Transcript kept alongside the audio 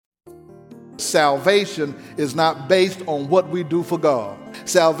Salvation is not based on what we do for God.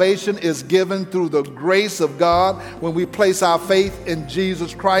 Salvation is given through the grace of God when we place our faith in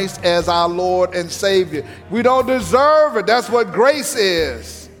Jesus Christ as our Lord and Savior. We don't deserve it. That's what grace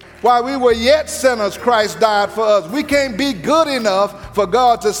is. While we were yet sinners, Christ died for us. We can't be good enough for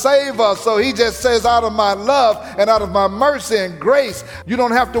God to save us. So he just says, out of my love and out of my mercy and grace, you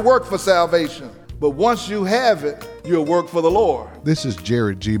don't have to work for salvation. But once you have it, you'll work for the Lord. This is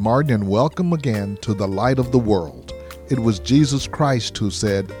Jared G. Martin, and welcome again to the Light of the World. It was Jesus Christ who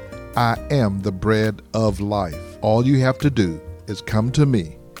said, I am the bread of life. All you have to do is come to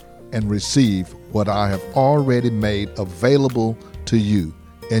me and receive what I have already made available to you,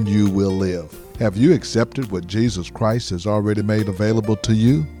 and you will live. Have you accepted what Jesus Christ has already made available to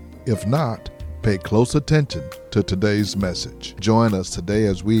you? If not, pay close attention to today's message. Join us today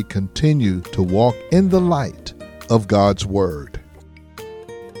as we continue to walk in the light of God's Word.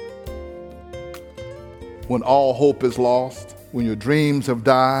 When all hope is lost, when your dreams have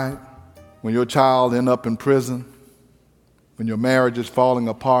died, when your child ends up in prison, when your marriage is falling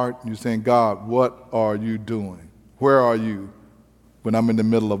apart, you're saying, God, what are you doing? Where are you when I'm in the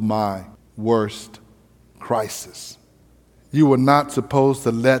middle of my worst crisis? You were not supposed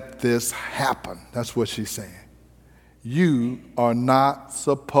to let this happen. That's what she's saying. You are not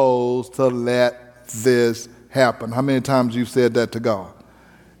supposed to let this happen. How many times you've said that to God?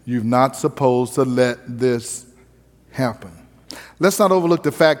 You're not supposed to let this happen. Let's not overlook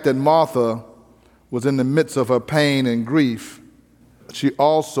the fact that Martha was in the midst of her pain and grief. She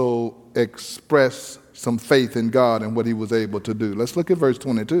also expressed some faith in God and what he was able to do. Let's look at verse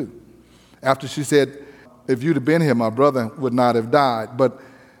 22. After she said, if you'd have been here, my brother would not have died. But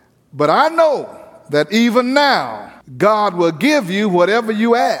I know that even now, God will give you whatever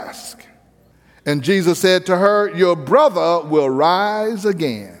you ask. And Jesus said to her, your brother will rise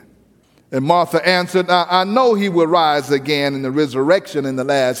again. And Martha answered, I know he will rise again in the resurrection in the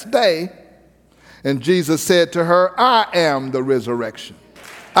last day. And Jesus said to her, I am the resurrection.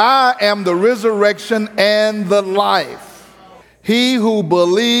 I am the resurrection and the life. He who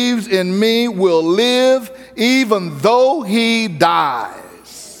believes in me will live even though he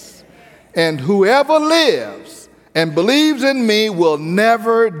dies. And whoever lives and believes in me will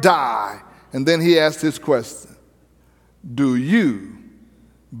never die. And then he asked this question, do you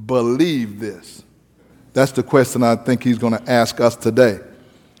believe this? That's the question I think he's going to ask us today.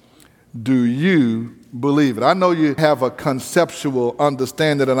 Do you believe it? I know you have a conceptual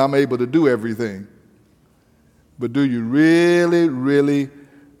understanding that I'm able to do everything. But do you really, really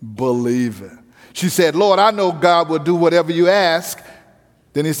believe it? She said, Lord, I know God will do whatever you ask.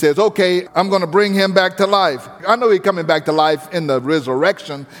 Then he says, okay, I'm going to bring him back to life. I know he's coming back to life in the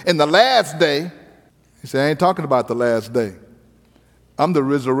resurrection, in the last day. He said, I ain't talking about the last day. I'm the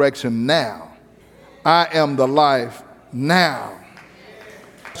resurrection now. I am the life now.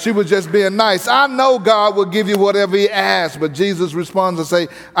 She was just being nice. I know God will give you whatever he asks, but Jesus responds and say,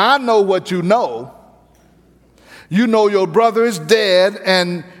 I know what you know. You know your brother is dead,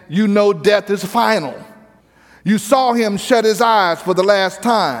 and you know death is final. You saw him shut his eyes for the last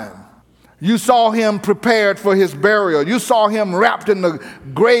time. You saw him prepared for his burial. You saw him wrapped in the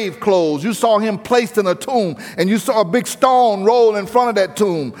grave clothes. You saw him placed in a tomb, and you saw a big stone roll in front of that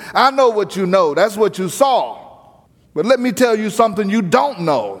tomb. I know what you know. That's what you saw. But let me tell you something you don't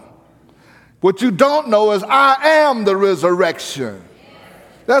know. What you don't know is I am the resurrection.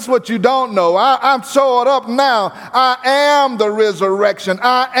 That's what you don't know. I'm showing up now. I am the resurrection.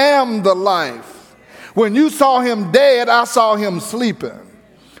 I am the life. When you saw him dead, I saw him sleeping.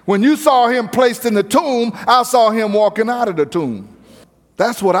 When you saw him placed in the tomb, I saw him walking out of the tomb.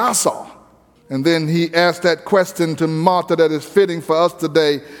 That's what I saw. And then he asked that question to Martha that is fitting for us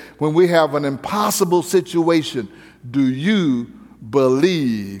today when we have an impossible situation. Do you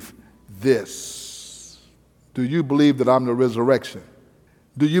believe this? Do you believe that I'm the resurrection?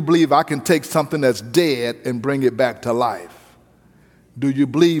 Do you believe I can take something that's dead and bring it back to life? Do you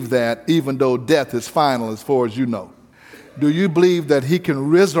believe that even though death is final as far as you know? Do you believe that he can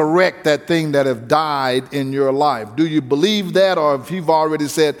resurrect that thing that have died in your life? Do you believe that? Or if you've already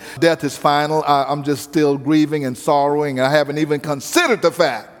said death is final, I'm just still grieving and sorrowing, and I haven't even considered the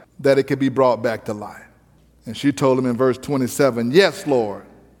fact that it could be brought back to life. And she told him in verse 27, yes, Lord.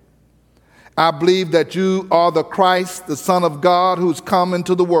 I believe that you are the Christ, the Son of God, who's come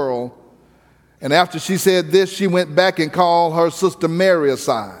into the world. And after she said this, she went back and called her sister Mary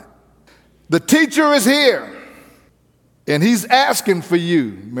aside. The teacher is here, and he's asking for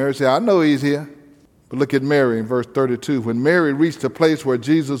you. Mary said, I know he's here. But look at Mary in verse 32. When Mary reached the place where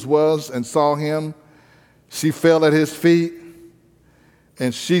Jesus was and saw him, she fell at his feet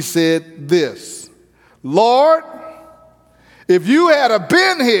And she said this, Lord, if you had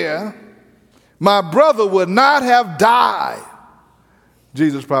been here, my brother would not have died.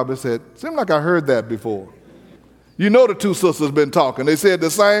 Jesus probably said, seems like I heard that before. You know the two sisters been talking. They said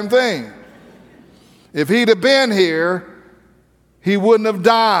the same thing. If he'd have been here, he wouldn't have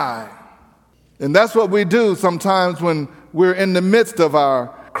died. And that's what we do sometimes when we're in the midst of our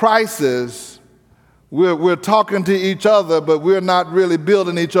crisis. We're talking to each other, but we're not really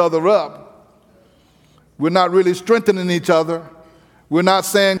building each other up. We're not really strengthening each other. We're not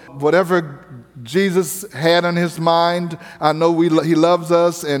saying whatever Jesus had in his mind, I know he loves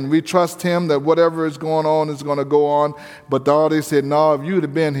us and we trust him that whatever is going on is going to go on. But they said, no, if you'd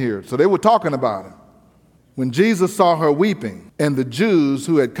have been here. So they were talking about him. When Jesus saw her weeping and the Jews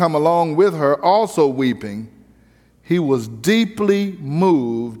who had come along with her also weeping, he was deeply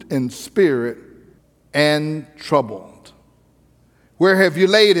moved in spirit and troubled. Where have you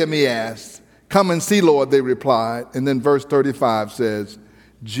laid him, he asked. Come and see, Lord, they replied. And then verse 35 says,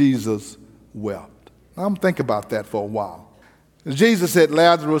 Jesus wept. Now, I'm thinking about that for a while. Jesus said,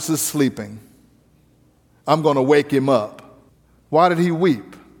 Lazarus is sleeping. I'm going to wake him up. Why did he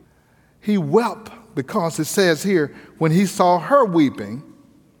weep? He wept because it says here, when he saw her weeping,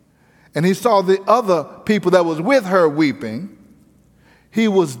 and he saw the other people that was with her weeping, he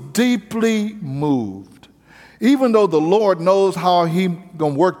was deeply moved. Even though the Lord knows how he's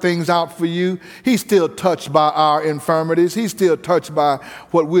going to work things out for you, he's still touched by our infirmities. He's still touched by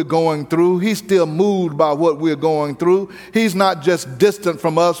what we're going through. He's still moved by what we're going through. He's not just distant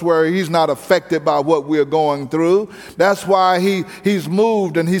from us where he's not affected by what we're going through. That's why he's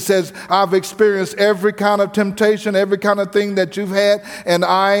moved, and he says, I've experienced every kind of temptation, every kind of thing that you've had, and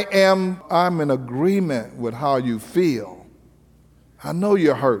I'm in agreement with how you feel. I know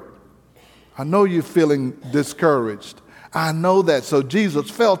you're hurt. I know you're feeling discouraged. I know that. So Jesus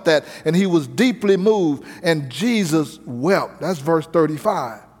felt that, and he was deeply moved, and Jesus wept. That's verse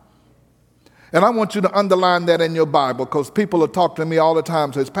 35. And I want you to underline that in your Bible, because people are talking to me all the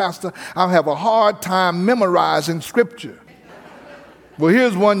time, says, Pastor, I have a hard time memorizing Scripture. Well,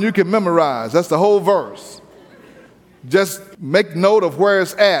 here's one you can memorize. That's the whole verse. Just make note of where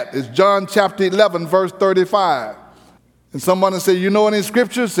it's at. It's John chapter 11, verse 35. And someone will say, you know any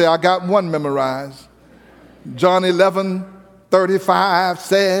scriptures? Say, I got one memorized. John 11:35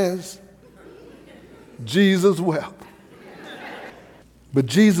 says, Jesus wept. But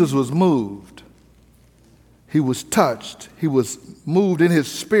Jesus was moved. He was touched. He was moved in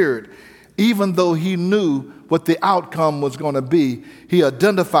his spirit. Even though he knew what the outcome was going to be, he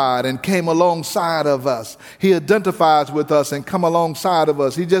identified and came alongside of us. He identifies with us and come alongside of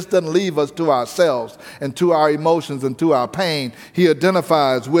us. He just doesn't leave us to ourselves and to our emotions and to our pain. He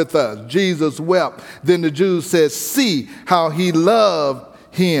identifies with us. Jesus wept. Then the Jews said, see how he loved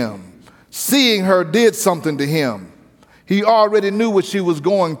him. Seeing her did something to him. He already knew what she was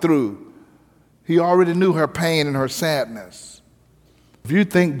going through. He already knew her pain and her sadness. If you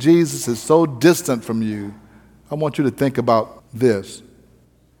think Jesus is so distant from you, I want you to think about this.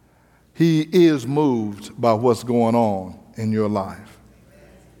 He is moved by what's going on in your life.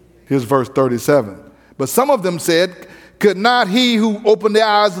 Here's verse 37. But some of them said, could not he who opened the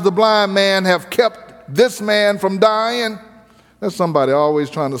eyes of the blind man have kept this man from dying? That's somebody always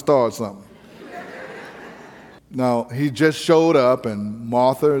trying to start something. Now, he just showed up, and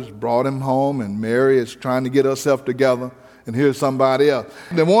Martha has brought him home, and Mary is trying to get herself together. And here's somebody else.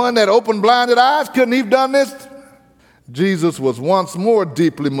 The one that opened blinded eyes, couldn't he have done this? Jesus was once more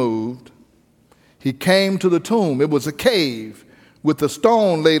deeply moved. He came to the tomb. It was a cave with a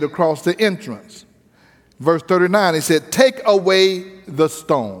stone laid across the entrance. Verse 39, he said, take away the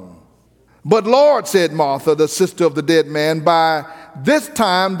stone. But Lord, said Martha, the sister of the dead man, by this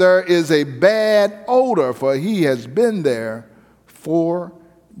time there is a bad odor, for he has been there 4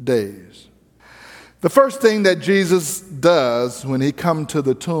 days. The first thing that Jesus does when he comes to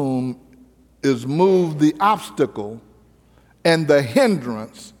the tomb is move the obstacle and the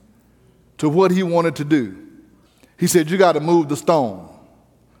hindrance to what he wanted to do. He said, you got to move the stone.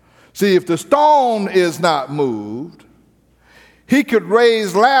 See, if the stone is not moved, he could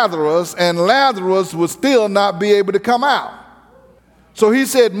raise Lazarus, and Lazarus would still not be able to come out. So he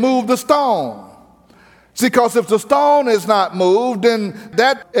said, move the stone. See, because if the stone is not moved, then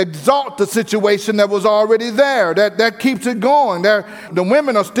that exalts the situation that was already there. That keeps it going. The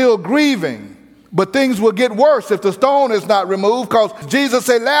women are still grieving. But things will get worse if the stone is not removed, because Jesus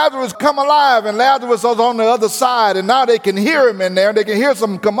said, Lazarus, come alive. And Lazarus was on the other side, and now they can hear him in there. They can hear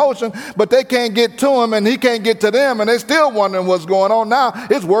some commotion, but they can't get to him, and he can't get to them, and they're still wondering what's going on now.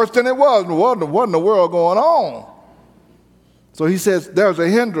 It's worse than it was. What in the world going on? So he says, there's a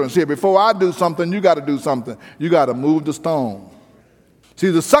hindrance here. Before I do something, you got to do something. You got to move the stone.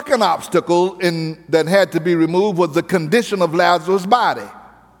 See, the second obstacle that had to be removed was the condition of Lazarus' body.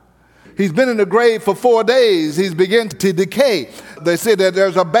 He's been in the grave for 4 days. He's beginning to decay. They say that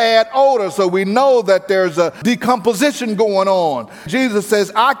there's a bad odor, so we know that there's a decomposition going on. Jesus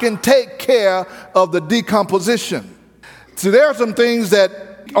says, I can take care of the decomposition. So there are some things that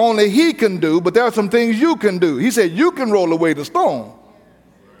only he can do, but there are some things you can do. He said, you can roll away the stone.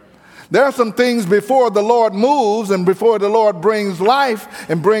 There are some things before the Lord moves and before the Lord brings life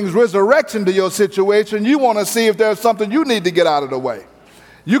and brings resurrection to your situation, you want to see if there's something you need to get out of the way.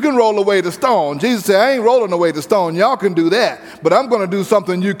 You can roll away the stone. Jesus said, I ain't rolling away the stone. Y'all can do that. But I'm going to do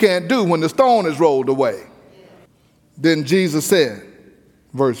something you can't do when the stone is rolled away. Then Jesus said,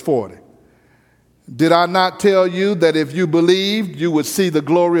 verse 40, did I not tell you that if you believed, you would see the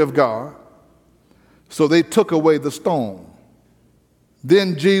glory of God? So they took away the stone.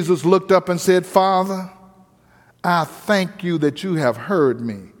 Then Jesus looked up and said, Father, I thank you that you have heard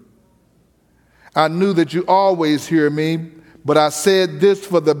me. I knew that you always hear me, but I said this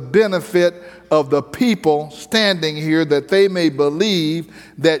for the benefit of the people standing here, that they may believe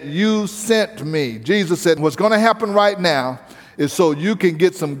that you sent me. Jesus said, what's going to happen right now is so you can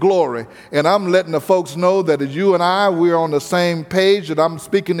get some glory. And I'm letting the folks know that as you and I, we're on the same page, that I'm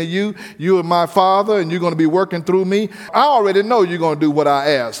speaking to you, you and my Father, and you're going to be working through me. I already know you're going to do what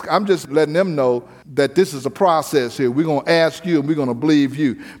I ask. I'm just letting them know that this is a process here. We're going to ask you and we're going to believe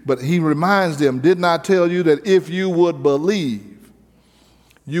you. But he reminds them, didn't I tell you that if you would believe,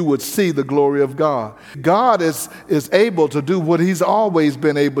 you would see the glory of God? God is able to do what he's always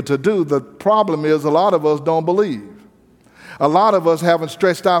been able to do. The problem is a lot of us don't believe. A lot of us haven't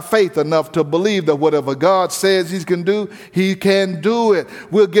stretched our faith enough to believe that whatever God says he can do, he can do it.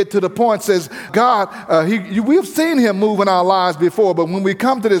 We'll get to the point, says, God, we've seen him move in our lives before, but when we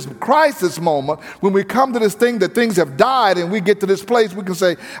come to this crisis moment, when we come to this thing that things have died and we get to this place, we can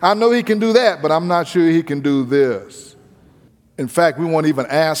say, I know he can do that, but I'm not sure he can do this. In fact, we won't even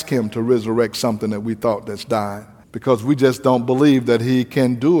ask him to resurrect something that we thought that's died, because we just don't believe that he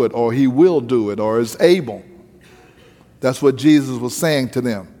can do it, or he will do it, or is able. That's what Jesus was saying to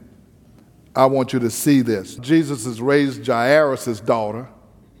them. I want you to see this. Jesus has raised Jairus' daughter.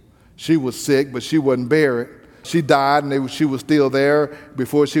 She was sick, but she wasn't buried. She died, and she was still there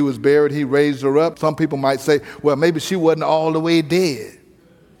before she was buried. He raised her up. Some people might say, well, maybe she wasn't all the way dead.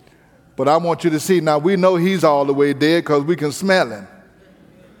 But I want you to see, now we know he's all the way dead because we can smell him.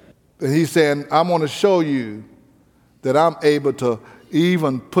 And he's saying, I'm going to show you that I'm able to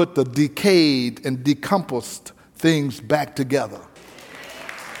even put the decayed and decomposed things back together.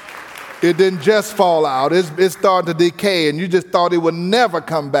 It didn't just fall out. It started to decay, and you just thought it would never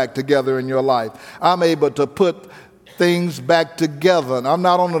come back together in your life. I'm able to put things back together. And I'm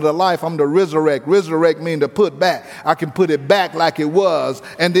not only the life, I'm the resurrect. Resurrect means to put back. I can put it back like it was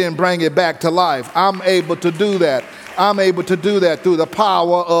and then bring it back to life. I'm able to do that. I'm able to do that through the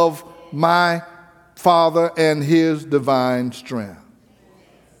power of my Father and his divine strength.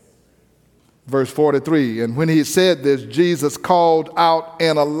 Verse 43, and when he said this, Jesus called out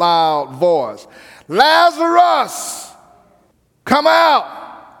in a loud voice, Lazarus, come out.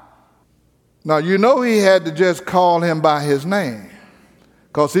 Now, you know he had to just call him by his name,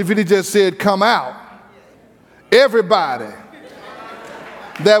 because if he just said, come out, everybody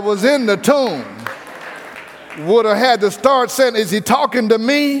that was in the tomb would have had to start saying, is he talking to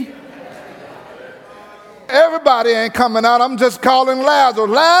me? Everybody ain't coming out. I'm just calling Lazarus.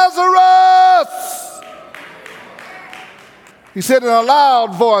 Lazarus! He said in a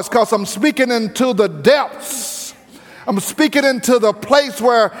loud voice, because I'm speaking into the depths. I'm speaking into the place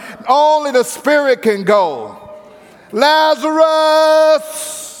where only the Spirit can go. Lazarus,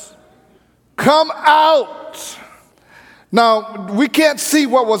 come out. Now, we can't see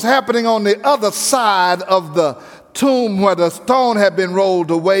what was happening on the other side of the tomb where the stone had been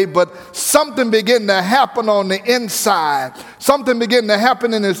rolled away, but something began to happen on the inside. Something began to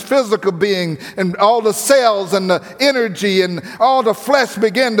happen in his physical being, and all the cells and the energy and all the flesh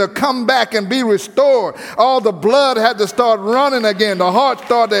began to come back and be restored. All the blood had to start running again. The heart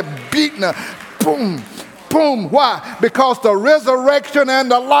started beating. Boom, boom. Why? Because the resurrection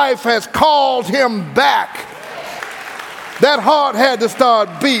and the life has called him back. That heart had to start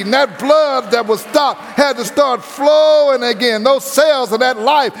beating. That blood that was stopped had to start flowing again. Those cells of that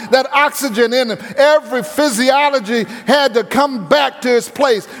life, that oxygen in them, every physiology had to come back to its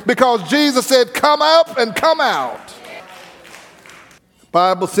place, because Jesus said, come up and come out. The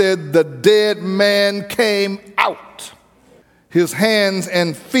Bible said the dead man came out. His hands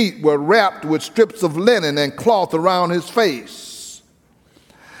and feet were wrapped with strips of linen and cloth around his face.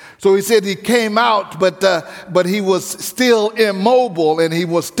 So he said he came out, but he was still immobile and he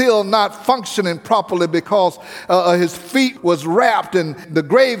was still not functioning properly because his feet was wrapped and the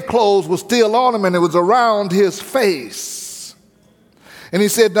grave clothes was still on him and it was around his face. And he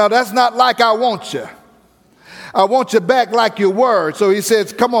said, now that's not like I want you. I want you back like you were. So he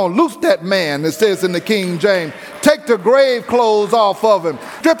says, come on, loose that man, it says in the King James. Take the grave clothes off of him.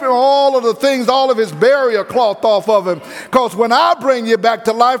 Strip him all of the things, all of his burial cloth off of him. Because when I bring you back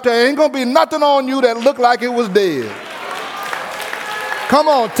to life, there ain't going to be nothing on you that looked like it was dead. Come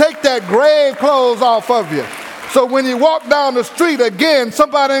on, take that grave clothes off of you. So when you walk down the street again,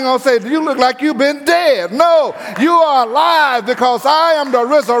 somebody ain't going to say, you look like you've been dead. No, you are alive because I am the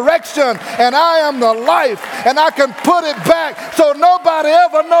resurrection and I am the life. And I can put it back so nobody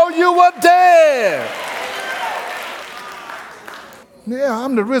ever know you were dead. Yeah,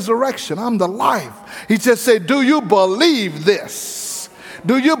 I'm the resurrection. I'm the life. He just said, do you believe this?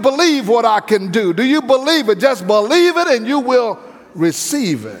 Do you believe what I can do? Do you believe it? Just believe it and you will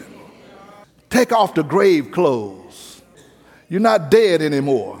receive it. Take off the grave clothes. You're not dead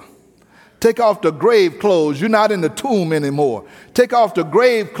anymore. Take off the grave clothes. You're not in the tomb anymore. Take off the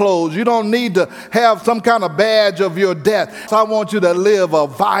grave clothes. You don't need to have some kind of badge of your death. So I want you to live a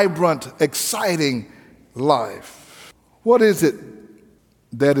vibrant, exciting life. What is it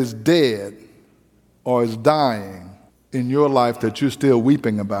that is dead or is dying in your life that you're still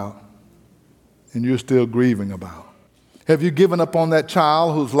weeping about and you're still grieving about? Have you given up on that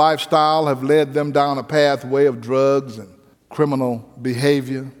child whose lifestyle have led them down a pathway of drugs and criminal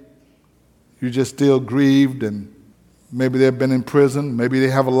behavior? You just still grieved, and maybe they've been in prison, maybe they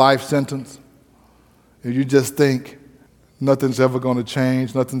have a life sentence, and you just think nothing's ever going to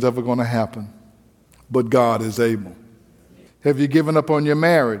change, nothing's ever going to happen, but God is able. Have you given up on your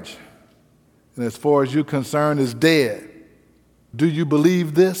marriage, and as far as you're concerned, it's dead? Do you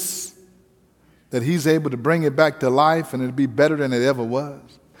believe this? That he's able to bring it back to life and it'll be better than it ever was.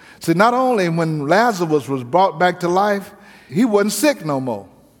 See, not only when Lazarus was brought back to life, he wasn't sick no more.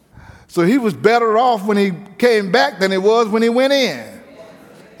 So he was better off when he came back than he was when he went in.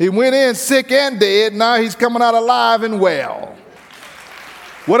 He went in sick and dead. Now he's coming out alive and well.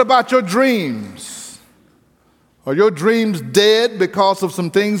 What about your dreams? Are your dreams dead because of some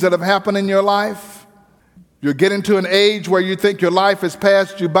things that have happened in your life? You're getting to an age where you think your life has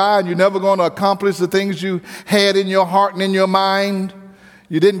passed you by and you're never going to accomplish the things you had in your heart and in your mind.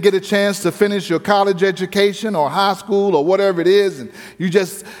 You didn't get a chance to finish your college education or high school or whatever it is, and you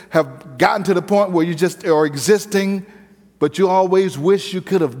just have gotten to the point where you just are existing, but you always wish you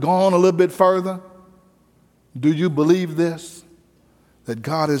could have gone a little bit further. Do you believe this? That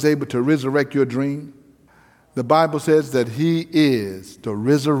God is able to resurrect your dream? The Bible says that he is the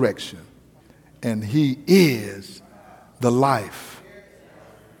resurrection. And he is the life.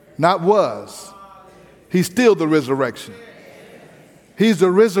 Not was. He's still the resurrection. He's the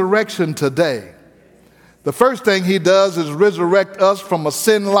resurrection today. The first thing he does is resurrect us from a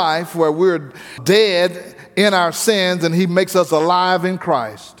sin life where we're dead in our sins, and he makes us alive in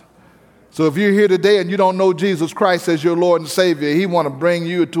Christ. So if you're here today and you don't know Jesus Christ as your Lord and Savior, he wants to bring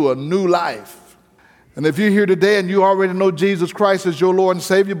you to a new life. And if you're here today and you already know Jesus Christ as your Lord and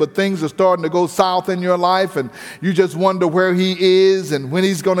Savior, but things are starting to go south in your life and you just wonder where he is and when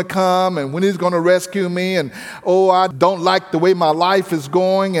he's going to come and when he's going to rescue me, and I don't like the way my life is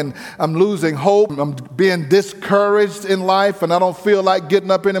going and I'm losing hope, I'm being discouraged in life and I don't feel like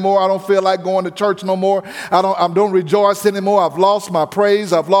getting up anymore, I don't feel like going to church no more, I don't rejoice anymore, I've lost my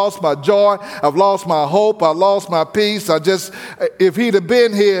praise, I've lost my joy, I've lost my hope, I've lost my peace. If he'd have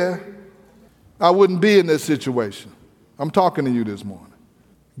been here, I wouldn't be in this situation. I'm talking to you this morning.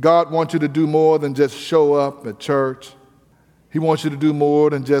 God wants you to do more than just show up at church. He wants you to do more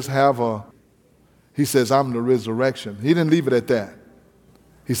than just he says, I'm the resurrection. He didn't leave it at that.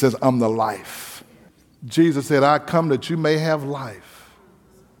 He says, I'm the life. Jesus said, I come that you may have life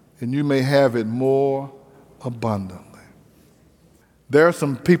and you may have it more abundantly. There are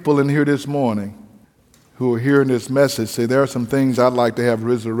some people in here this morning who are hearing this message say, there are some things I'd like to have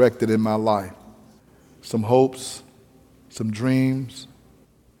resurrected in my life. Some hopes, some dreams.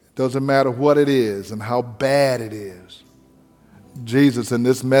 It doesn't matter what it is and how bad it is. Jesus in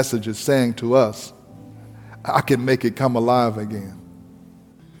this message is saying to us, I can make it come alive again.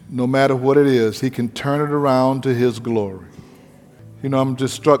 No matter what it is, he can turn it around to his glory. You know, I'm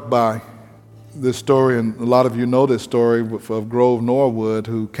just struck by this story, and a lot of you know this story of Grove Norwood,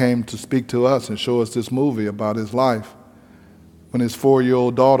 who came to speak to us and show us this movie about his life when his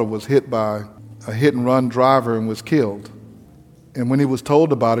 4-year-old daughter was hit by a hit-and-run driver and was killed. And when he was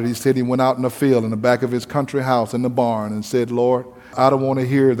told about it, he said he went out in the field in the back of his country house in the barn and said, Lord, I don't want to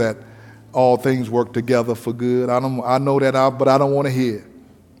hear that all things work together for good. I know that, but I don't want to hear it.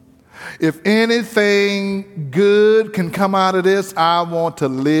 If anything good can come out of this, I want to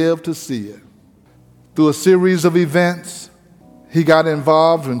live to see it. Through a series of events, he got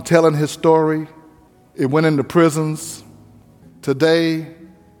involved in telling his story. It went into prisons. Today,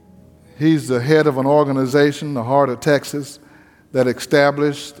 he's the head of an organization, the Heart of Texas, that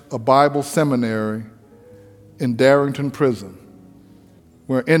established a Bible seminary in Darrington Prison,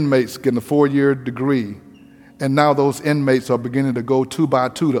 where inmates get a 4-year degree. And now those inmates are beginning to go 2 by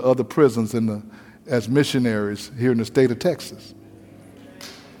 2 to other prisons as missionaries here in the state of Texas.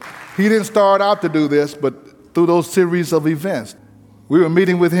 He didn't start out to do this, but through those series of events. We were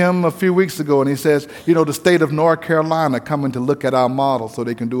meeting with him a few weeks ago, and he says, the state of North Carolina coming to look at our model so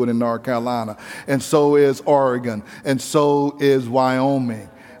they can do it in North Carolina. And so is Oregon, and so is Wyoming.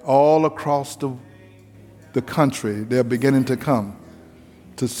 All across the country, they're beginning to come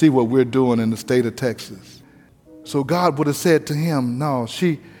to see what we're doing in the state of Texas. So God would have said to him, no,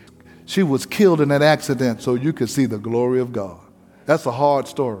 she was killed in that accident so you could see the glory of God. That's a hard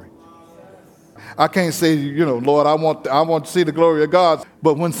story. I can't say, Lord, I want to see the glory of God.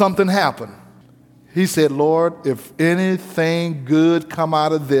 But when something happened, he said, Lord, if anything good come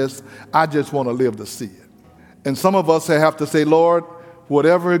out of this, I just want to live to see it. And some of us have to say, Lord,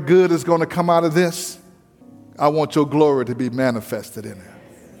 whatever good is going to come out of this, I want your glory to be manifested in it.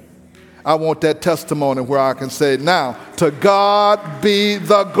 I want that testimony where I can say, now, to God be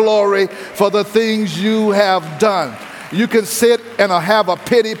the glory for the things you have done. You can sit and have a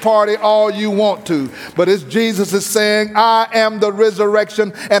pity party all you want to, but as Jesus is saying, I am the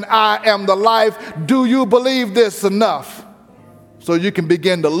resurrection and I am the life. Do you believe this enough so you can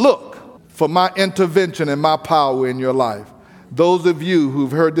begin to look for my intervention and my power in your life? Those of you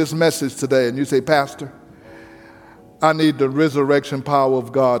who've heard this message today and you say, Pastor, I need the resurrection power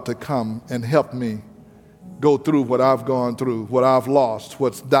of God to come and help me go through what I've gone through, what I've lost,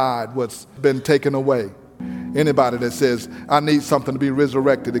 what's died, what's been taken away. Anybody that says, I need something to be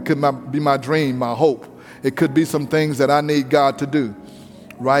resurrected. It could be my dream, my hope. It could be some things that I need God to do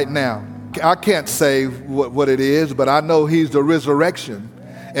right now. I can't say what it is, but I know he's the resurrection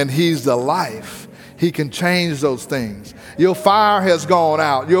and he's the life. He can change those things. Your fire has gone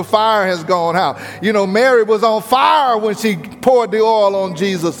out. Your fire has gone out. Mary was on fire when she poured the oil on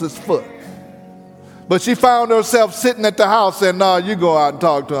Jesus' foot. But she found herself sitting at the house saying, no, you go out and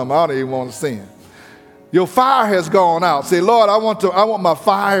talk to him. I don't even want to see him. Your fire has gone out. Say, Lord, I want my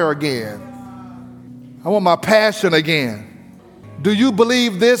fire again. I want my passion again. Do you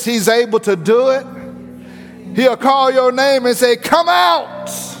believe this? He's able to do it. He'll call your name and say, come out.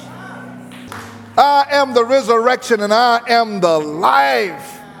 I am the resurrection and I am the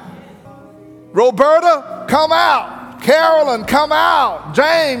life. Roberta, come out. Carolyn, come out.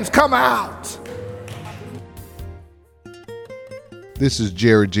 James, come out. This is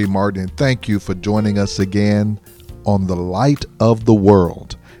Jerry G. Martin, and thank you for joining us again on the Light of the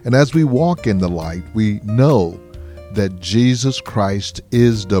World. And as we walk in the light, we know that Jesus Christ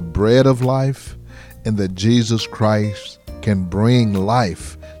is the bread of life and that Jesus Christ can bring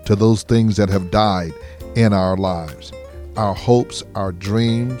life to those things that have died in our lives. Our hopes, our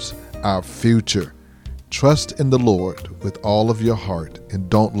dreams, our future. Trust in the Lord with all of your heart and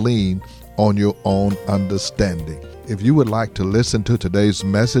don't lean on your own understanding. If you would like to listen to today's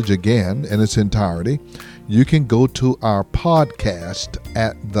message again in its entirety, you can go to our podcast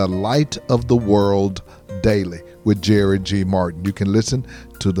at The Light of the World Daily with Jerry G. Martin. You can listen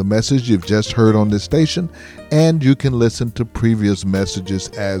to the message you've just heard on this station, and you can listen to previous messages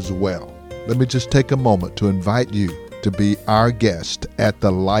as well. Let me just take a moment to invite you to be our guest at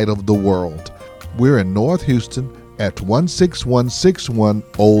The Light of the World. We're in North Houston at 16161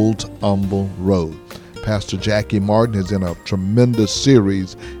 Old Humble Road. Pastor Jackie Martin is in a tremendous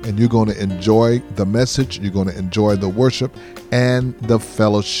series, and you're going to enjoy the message, you're going to enjoy the worship and the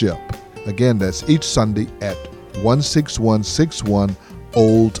fellowship. Again, that's each Sunday at 16161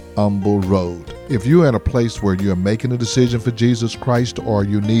 Old Humble Road. If you're at a place where you're making a decision for Jesus Christ or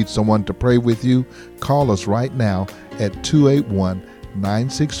you need someone to pray with you, call us right now at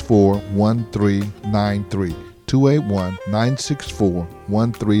 281-964-1393.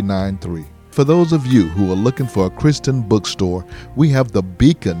 281-964-1393. For those of you who are looking for a Christian bookstore, we have the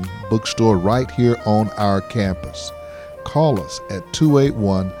Beacon Bookstore right here on our campus. Call us at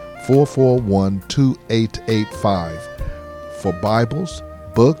 281-441-2885 for Bibles,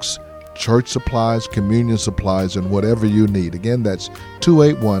 books, church supplies, communion supplies, and whatever you need. Again, that's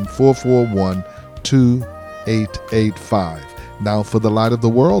 281-441-2885. Now for the Light of the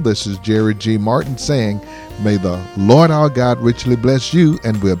World, this is Jerry G. Martin saying, may the Lord our God richly bless you,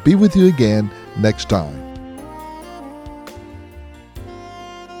 and we'll be with you again next time.